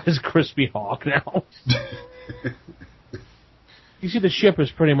 All guys, Crispy Hawk now. You see, the ship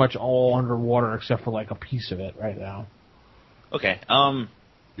is pretty much all underwater except for like a piece of it right now. Okay. Oh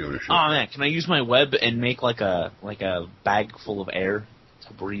man, can I use my web and make like a bag full of air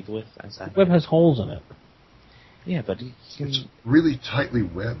to breathe with? The web has holes in it. Yeah, but it's really tightly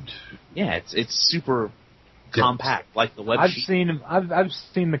webbed. Yeah, it's super compact, like the web sheet. I've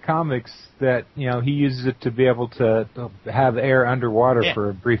seen the comics that he uses it to be able to have air underwater for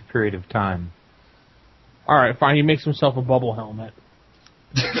a brief period of time. All right, fine. He makes himself a bubble helmet.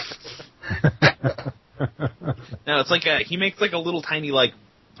 No, it's like he makes like a little tiny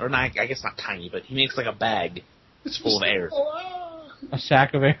or not, I guess not tiny, but he makes like a bag full of air. A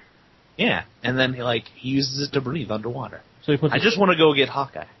sack of air. Yeah, and then he uses it to breathe underwater. So I just want to go get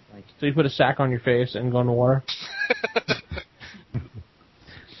Hawkeye. So you put a sack on your face and go in the water?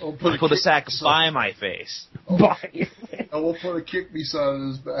 Put a sack by my face. By. And we'll put a kick me side on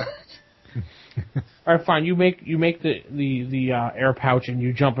his back. All right, fine. You make the air pouch and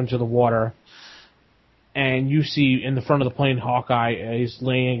you jump into the water, and you see in the front of the plane Hawkeye is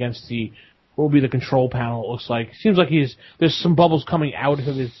laying against what will be the control panel. It looks like. Seems like there's some bubbles coming out of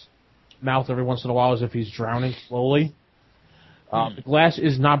his mouth every once in a while as if he's drowning slowly. The glass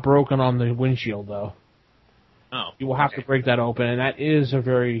is not broken on the windshield though. Oh, you will have to break that open, and that is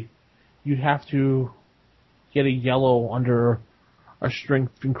you'd have to get a yellow under a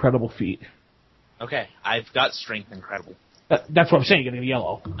strength incredible feat. Okay, I've got strength incredible. That's what I'm saying. You're going to get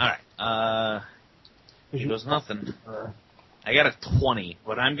yellow. All right. It was nothing. I got a 20,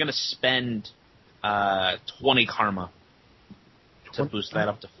 but I'm going to spend 20 karma to boost that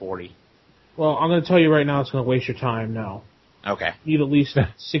up to 40. Well, I'm going to tell you right now it's going to waste your time now. Okay. You need at least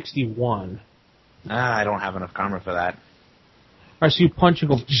 61. I don't have enough karma for that. All right, so you punch and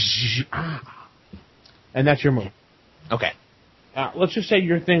go, and that's your move. Okay. Let's just say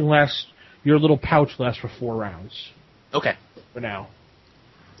your little pouch lasts for 4 rounds. Okay. For now.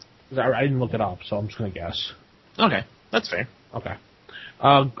 'Cause I didn't look it up, so I'm just going to guess. Okay. That's fair. Okay.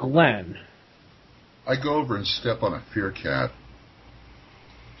 Glenn. I go over and step on a fear cat.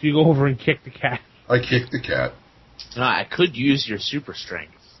 So you go over and kick the cat. I kick the cat. I could use your super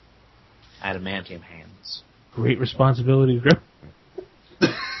strength. Adamantium hands. Great responsibility, Grip.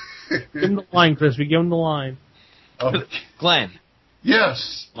 Give him the line, Crispy. Give him the line. Glenn.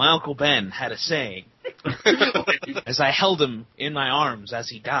 Yes. My Uncle Ben had a saying. As I held him in my arms as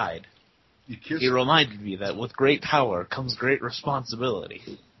he died, he reminded me that with great power comes great responsibility.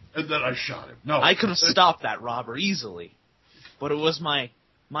 And then I shot him. No. I could have stopped that robber easily, but it was my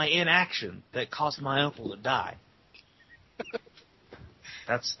inaction that caused my uncle to die.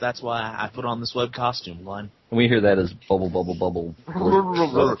 That's why I put on this web costume, Glenn. And we hear that as bubble, bubble, bubble. I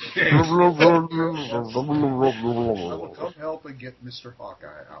will come help and get Mr.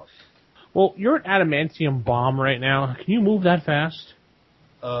 Hawkeye out. Well, you're an adamantium bomb right now. Can you move that fast?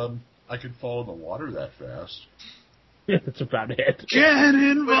 I can fall in the water that fast. Yeah, that's about it.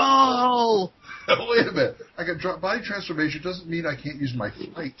 Cannonball! Wait a minute. I can body transformation doesn't mean I can't use my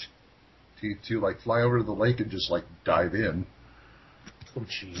flight to like fly over to the lake and just like dive in. Oh,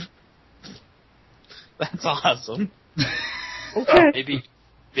 gee. That's awesome. Okay. Maybe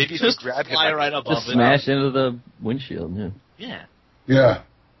if you Just grab him, fly right above Just it. smash into the windshield, yeah. Yeah. Yeah.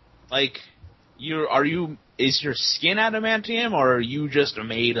 Like, is your skin adamantium, or are you just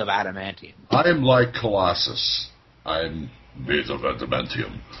made of adamantium? I am like Colossus. I'm made of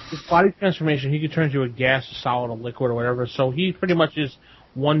adamantium. His body transformation, he can turn into a gas, a solid, a liquid, or whatever. So he pretty much is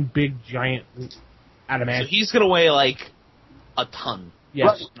one big giant adamantium. So he's gonna weigh like a ton.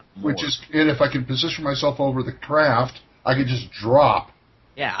 Yes. Right. Which is, and if I can position myself over the craft, I can just drop.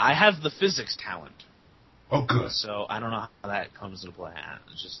 Yeah, I have the physics talent, Oh, good. so I don't know how that comes into play.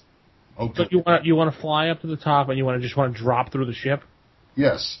 It's just Oh, So good. you want to fly up to the top, and you want to drop through the ship.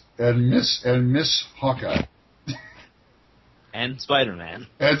 Yes, and Miss Hawkeye and Spider-Man.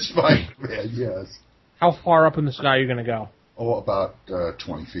 and Spider-Man. Yes. How far up in the sky are you going to go? Oh, about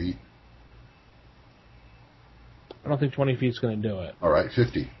 20 feet. I don't think 20 feet's going to do it. All right,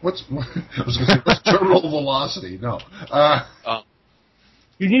 50. I was going to say, what's terminal velocity? No.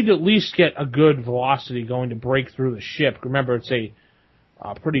 You need to at least get a good velocity going to break through the ship. Remember, it's a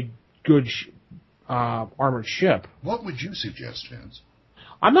pretty good armored ship. What would you suggest, Vince?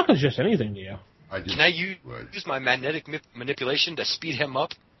 I'm not going to suggest anything to you. Can I use my magnetic manipulation to speed him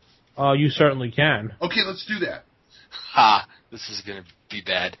up? You certainly can. Okay, let's do that. Ha! This is going to be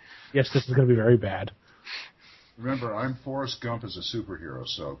bad. Yes, this is going to be very bad. Remember, I'm Forrest Gump as a superhero,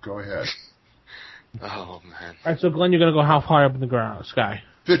 so go ahead. Oh, man. All right, so Glenn, you're going to go how high up in the sky?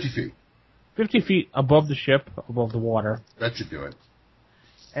 50 feet. 50 feet above the ship, above the water. That should do it.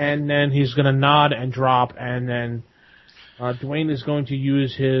 And then he's going to nod and drop, and then Dwayne is going to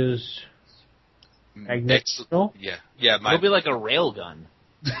use his magnetic field. Yeah. It'll be like a railgun.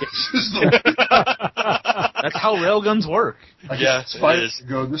 This is the That's how railguns work. Yeah, it is.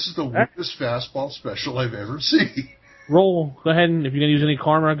 Go. This is the weirdest fastball special I've ever seen. Roll. Go ahead, and if you're going to use any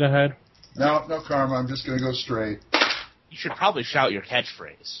karma, go ahead. No karma. I'm just going to go straight. You should probably shout your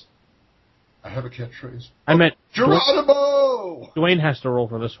catchphrase. I have a catchphrase. I meant Geronimo! Dwayne has to roll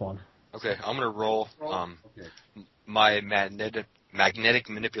for this one. Okay, I'm going to roll. Okay. My magnetic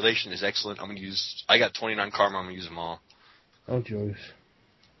manipulation is excellent. I got 29 karma. I'm going to use them all. Oh, Joyce.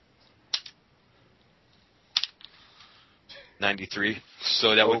 93.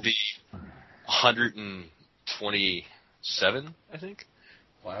 So that would be 127, I think.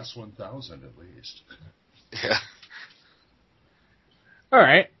 Class 1000 at least. Yeah. All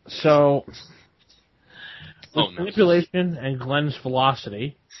right, so Oh, with no. manipulation and Glenn's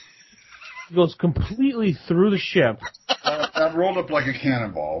velocity, he goes completely through the ship. I'm rolled up like a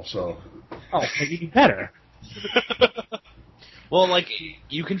cannonball, so... Oh, maybe better. Well, like,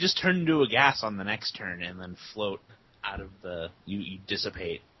 you can just turn into a gas on the next turn and then float out of the... You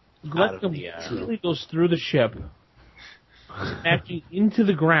dissipate Glenn out of the... completely goes through the ship, smashing into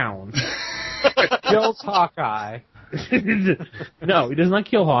the ground. Kills Hawkeye. No, he does not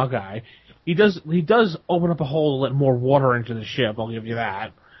kill Hawkeye. He does open up a hole to let more water into the ship, I'll give you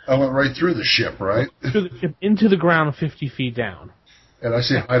that. I went right through the ship, right? Through the ship into the ground 50 feet down. And I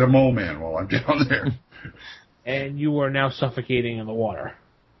say hi to Mo Man while I'm down there. And you are now suffocating in the water.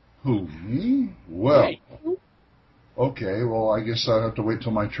 Who, me? Well, okay, well, I guess I'll have to wait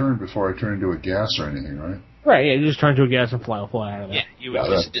till my turn before I turn into a gas or anything, right? Right, yeah, you just turn into a gas and fly out of there. Yeah, you would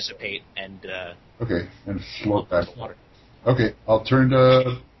just dissipate and... okay, and float back. Water. Okay, I'll turn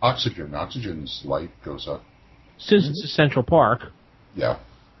to oxygen. Oxygen's light goes up. Since it's a Central Park, Yeah.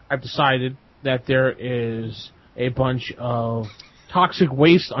 I've decided that there is a bunch of toxic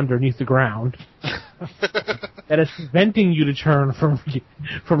waste underneath the ground that is preventing you to turn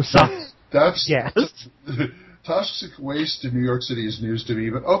from south. That's Yes. Toxic waste in New York City is news to me,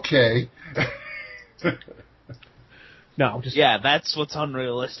 but okay. No, just Yeah, that's what's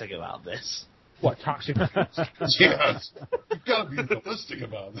unrealistic about this. what toxic waste? Yes. You've got to be realistic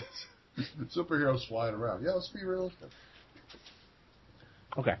about this. Superheroes flying around. Yeah, let's be realistic.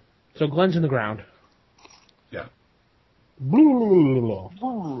 Okay, so Glenn's in the ground. Yeah.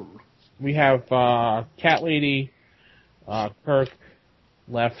 We have Cat Lady, Kirk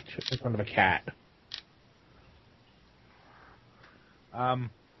left in front of a cat.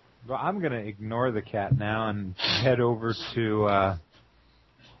 Well, I'm going to ignore the cat now and head over to,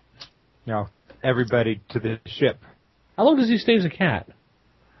 everybody to the ship How long does he stay as a cat?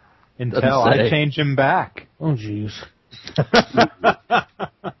 until Doesn't say. I change him back. Oh, jeez.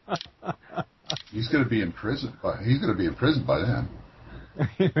 He's going to be in prison. He's going to be in prison by then.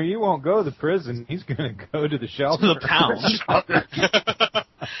 He won't go to the prison. He's going to go to the shelter. To the pound.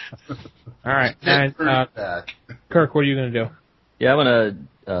 All right, and back. Kirk, what are you going to do? Yeah, I'm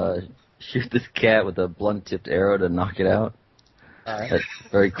gonna shoot this cat with a blunt-tipped arrow to knock it out. At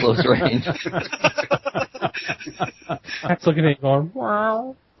very close range. Cat's looking at you going,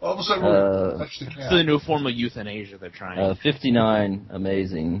 wow. All of a sudden, we'll touch the cat. It's the new form of euthanasia they're trying. 59,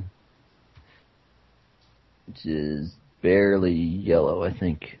 amazing. Which is barely yellow, I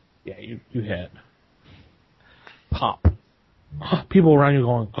think. Yeah, you hit. Pop. People around you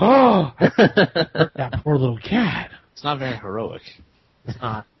going, oh, that poor little cat. It's not very heroic. It's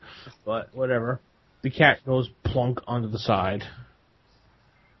not, but whatever. The cat goes plunk onto the side,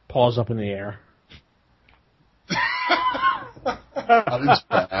 paws up in the air. On his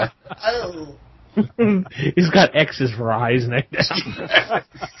back. Oh. He's got X's for eyes and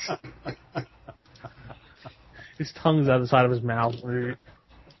his tongue's out the side of his mouth.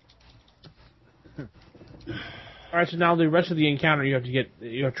 Alright, so now the rest of the encounter you have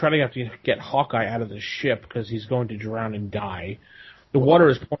to get Hawkeye out of the ship because he's going to drown and die. The water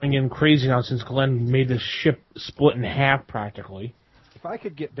is pouring in crazy now since Glenn made the ship split in half practically. If I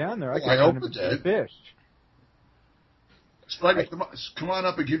could get down there, I could I turn hope him it into a did. fish. Spidey, come on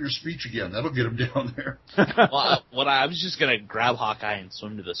up and give your speech again. That'll get him down there. Well, I was just gonna grab Hawkeye and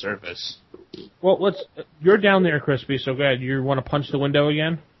swim to the surface. Well, you're down there, Crispy, so go ahead. You want to punch the window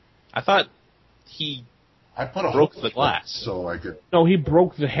again? I thought he I put a broke hole the glass. so I could. No, he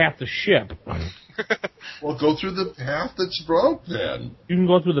broke half the ship. Well, go through the half that's broke then. You can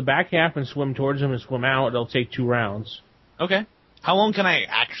go through the back half and swim towards him and swim out. It'll take 2 rounds. Okay. How long can I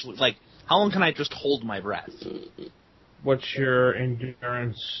how long can I just hold my breath? What's your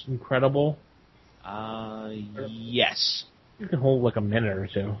endurance? Incredible? Yes. You can hold like a minute or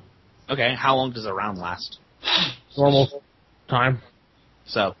 2. Okay, how long does a round last? Normal time.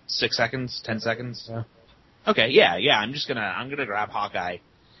 So, 6 seconds? 10 seconds? Yeah. Okay, yeah, I'm gonna grab Hawkeye.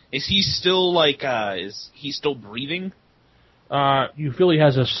 Is he still is he still breathing? You feel he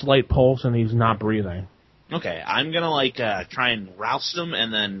has a slight pulse and he's not breathing. Okay, I'm gonna try and roust him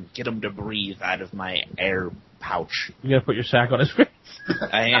and then get him to breathe out of my air pouch. You gotta put your sack on his face.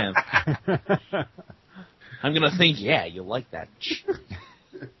 I am. I'm gonna think, yeah, you like that.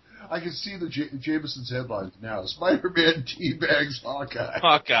 I can see the Jameson's headlines now. Spider-Man teabags Hawkeye.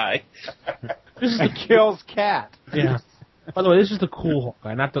 Hawkeye. This is And kills cat. yeah. By the way, this is the cool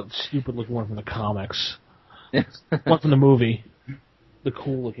Hawkeye, not the stupid looking one from the comics. One from the movie. The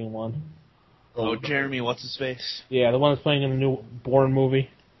cool looking one. Oh, Jeremy, what's his face? Yeah, the one that's playing in the new Bourne movie.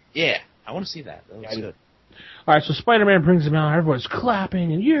 Yeah, I want to see that. That looks Yeah, good. Alright, so Spider-Man brings him out, everyone's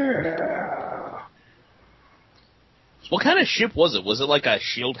clapping and yeah! What kind of ship was it? Was it like a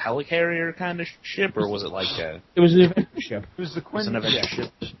shield helicarrier kind of ship, or was it like a... It was an Avenger ship. It was the Was an Avenger ship?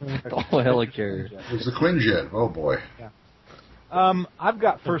 Oh, helicarrier. It was the Quinjet. Oh, boy. I've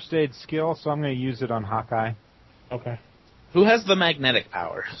got first aid skill, so I'm going to use it on Hawkeye. Okay. Who has the magnetic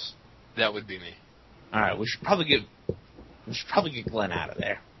powers? That would be me. Alright, we should probably get Glenn out of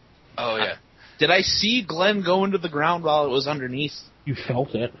there. Oh, yeah. Did I see Glenn go into the ground while it was underneath? You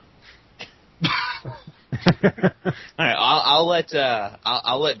felt it. All right, I'll let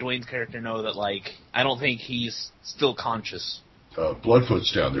Dwayne's character know that I don't think he's still conscious.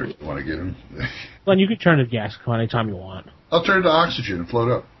 Bloodfoot's down there if you want to get him. Glenn, you can turn the gas anytime you want. I'll turn it to oxygen and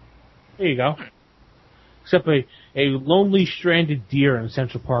float up. There you go. Except a lonely stranded deer in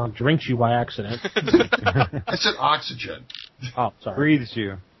Central Park drinks you by accident. I said oxygen. Oh, sorry. Breathes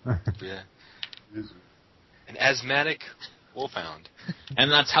you. Yeah. An asthmatic wolfhound.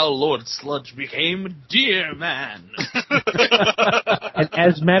 And that's how Lord Sludge became Deer Man. An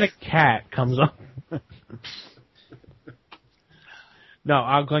asthmatic cat comes up.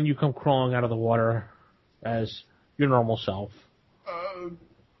 No, Glenn, you come crawling out of the water as your normal self.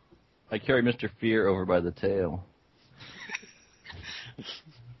 I carry Mr. Fear over by the tail.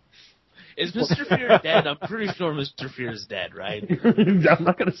 Is Mr. Fear dead? I'm pretty sure Mr. Fear is dead, right? I'm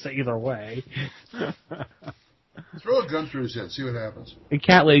not going to say either way. Throw a gun through his head, see what happens. And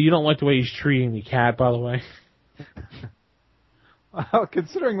Cat Lady, you don't like the way he's treating the cat, by the way. Well,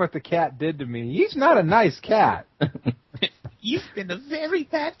 considering what the cat did to me, he's not a nice cat. You've been a very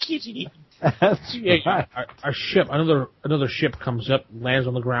bad kitty. Yeah, our ship, another ship comes up, lands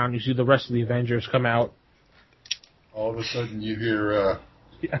on the ground. You see the rest of the Avengers come out. All of a sudden you hear,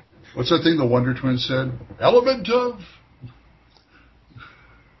 what's that thing the Wonder Twins said? Element of...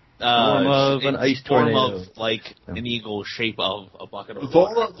 Form of an ice tornado. Form of, an eagle shape of a bucket of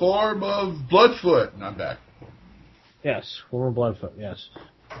water. Form of Bloodfoot. And I'm back. Yes, form of Bloodfoot, yes.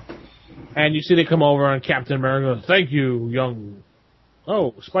 And you see they come over and Captain America goes, thank you, young...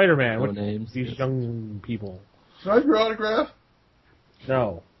 Oh, Spider-Man. No what names. These young people. Can I have your autograph?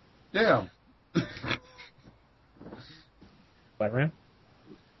 No. Damn. Spider-Man?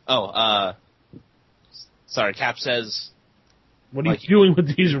 Oh, sorry, Cap says... What are you doing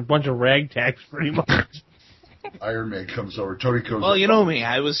with these bunch of ragtags, pretty much? Iron Man comes over. Tony comes Well, you know me.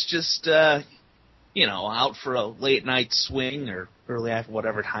 I was just, out for a late night swing or early after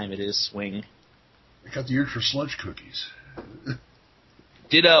whatever time it is swing. I got the urge for sludge cookies.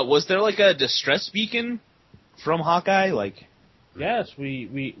 Was there a distress beacon from Hawkeye? Yes,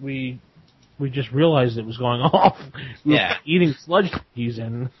 we just realized it was going off. We were eating sludge cookies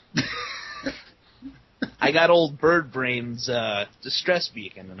and... I got old Bird Brain's distress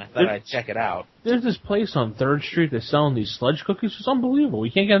beacon, and I thought I'd check it out. There's this place on 3rd Street that's selling these sludge cookies. It's unbelievable. We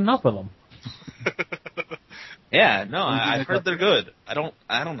can't get enough of them. Yeah, no, I've heard they're good. I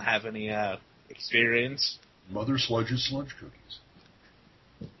don't have any experience. Mother Sludge's sludge cookies.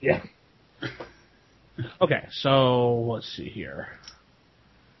 Yeah. Okay, so let's see here.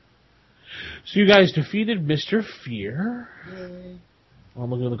 So you guys defeated Mr. Fear. Yay. I'm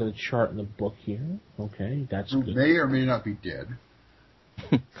going to look at the chart in the book here. Okay, that's good. May or may not be dead.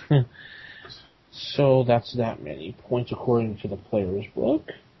 So that's that many points according to the player's book.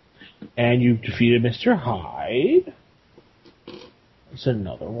 And you've defeated Mr. Hyde. That's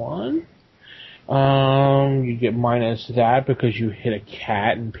another one. You get minus that because you hit a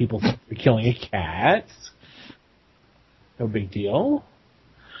cat and people think you're killing a cat. No big deal.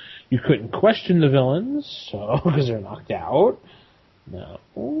 You couldn't question the villains, so because they're knocked out. No.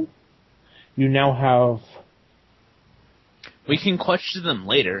 You now have... We can question them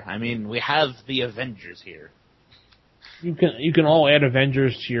later. I mean, we have the Avengers here. You can all add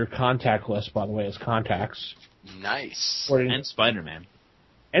Avengers to your contact list, by the way, as contacts. Nice. And Spider-Man.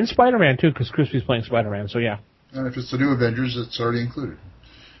 And Spider-Man, too, because Crispy's playing Spider-Man, so yeah. And if it's the new Avengers, it's already included.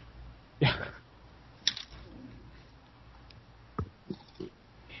 Yeah.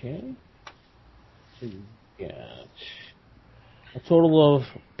 Okay. So you get a total of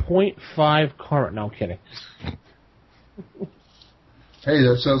 0.5 karma. No, I'm kidding. Hey,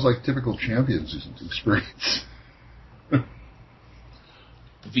 that sounds like typical Champions experience.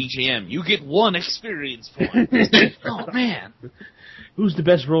 VGM, you get 1 experience point. Oh, man. Who's the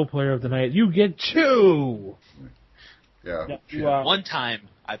best role player of the night? You get 2! Yeah. One time,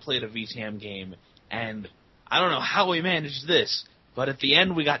 I played a VTM game, and I don't know how we managed this, but at the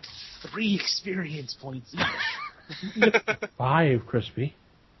end we got 3 experience points each. 5, Crispy.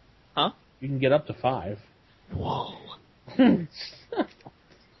 Huh? You can get up to 5. Whoa.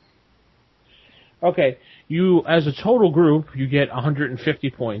 Okay, you, as a total group, you get 150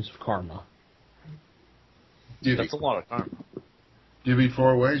 points of karma. That's a lot of karma. Divvy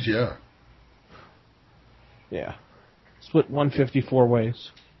 4 ways? Yeah. Yeah. Split 150 4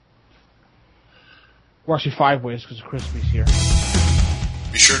 ways. Well, actually 5 ways, because Crispy's here.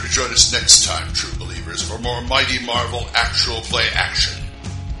 Be sure to join us next time, true believers, for more Mighty Marvel actual play action.